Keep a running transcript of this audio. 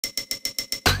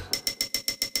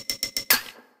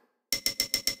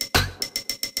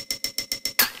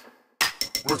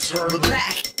Return to the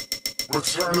back.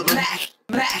 Return to the back.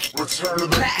 Back. Return to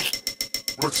the back.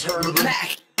 Return to the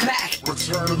back. Back.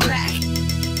 Return to the back.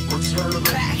 Return to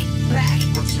the back. Back.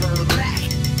 Return to the back.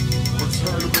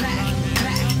 Return to the back.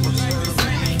 Back. Return to the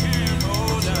back.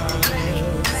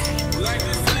 Like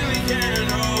the ceiling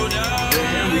can't hold up.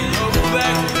 And we go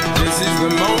back. This is the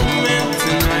moment.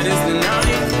 Tonight is the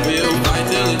night. We'll fight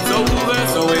till it's over.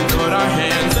 So we put our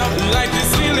hands up. Like the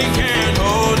ceiling can't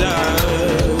hold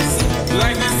us.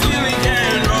 Like the ceiling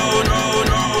can't hold. No,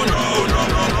 no, no, no,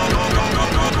 no, no, no,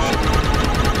 no, no,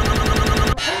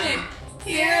 no. Honey,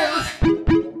 you.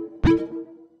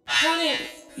 Honey,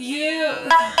 you.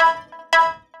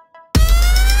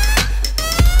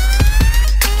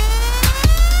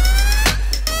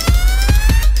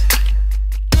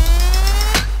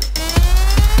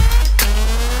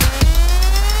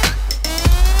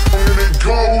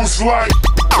 Goes like.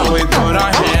 So we put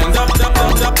our hands up, up, up,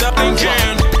 up, up, and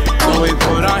can. So we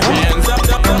put our hands up,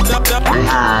 up, up, up,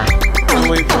 up. So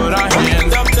we put our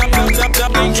hands up, up, up, up,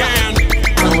 up, and can.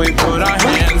 So we put our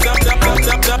hands up, up, up,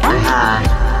 up, up.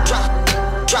 Drop,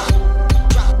 drop,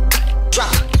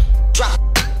 drop, drop,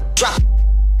 drop.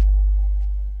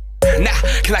 Nah,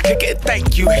 can I kick it?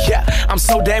 Thank you. Yeah, I'm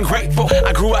so damn grateful.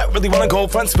 I grew up really wanna go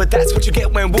fronts, but that's what you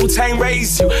get when Wu-Tang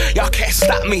raised you. Y'all can't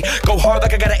stop me. Go hard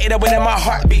like I got an 808 in my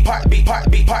heartbeat. Heartbeat,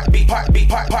 heartbeat, heartbeat, heartbeat,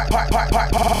 heart, heart, heart, heart,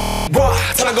 heart, heart. Raw,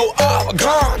 time to go up,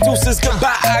 gone. Deuces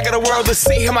goodbye. I got a world to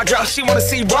see. And my girl, she wanna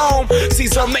see Rome.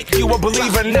 Caesar make you a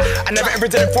believer. Nah, I never ever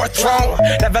did it for a throne.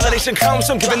 That validation comes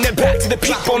from giving it back to the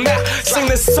people. Now, sing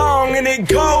this song and it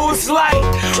goes like,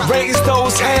 raise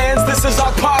those hands. This is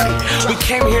our party. We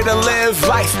came here to live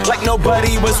life like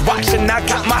nobody was watching. I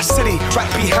got my city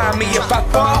right behind me. If I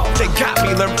fall, they got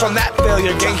me. Learn from that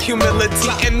failure, gain humility,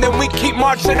 and then we keep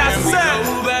marching. I said,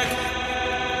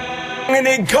 and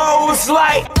it goes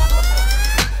like.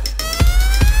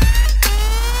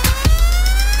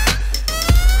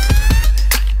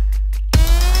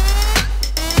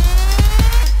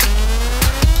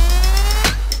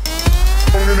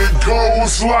 And it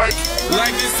goes like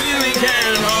the ceiling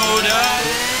can't hold us.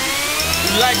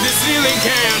 Like the ceiling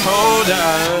can't hold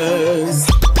us.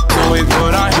 So we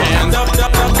put our hands up,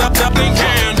 up, up, up, up, and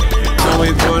can. So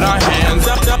we put our hands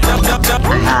up, up, up, up,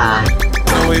 up.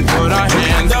 So we put our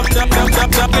hands up, up, up,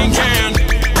 up, up, and can.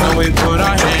 So we put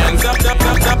our hands up, up,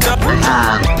 up, up,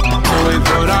 up. So we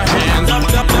put our hands up,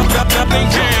 up, up, up, up, and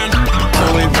can. So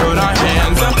we put our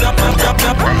hands up, up, up,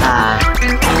 up, up.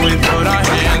 So we put our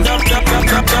hands up, up, up,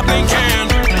 up, up, and can.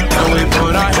 So we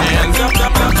put our hands up,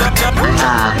 up, up, up,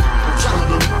 up.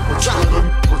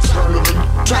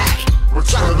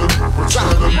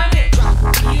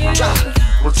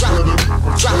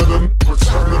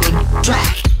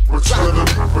 Return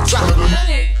to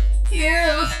them.